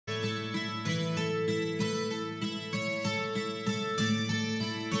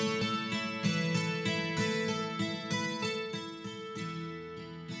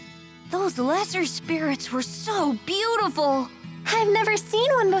Those lesser spirits were so beautiful. I've never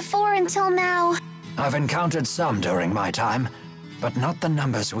seen one before until now. I've encountered some during my time, but not the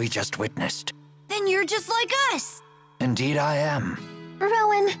numbers we just witnessed. Then you're just like us. Indeed I am.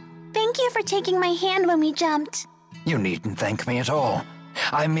 Rowan, thank you for taking my hand when we jumped. You needn't thank me at all.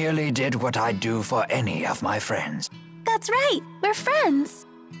 I merely did what I'd do for any of my friends. That's right, we're friends.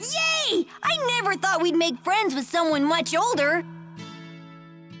 Yay! I never thought we'd make friends with someone much older.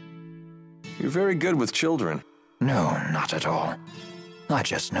 You're very good with children. No, not at all. I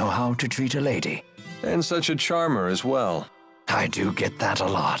just know how to treat a lady. And such a charmer as well. I do get that a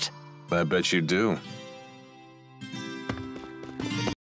lot. I bet you do.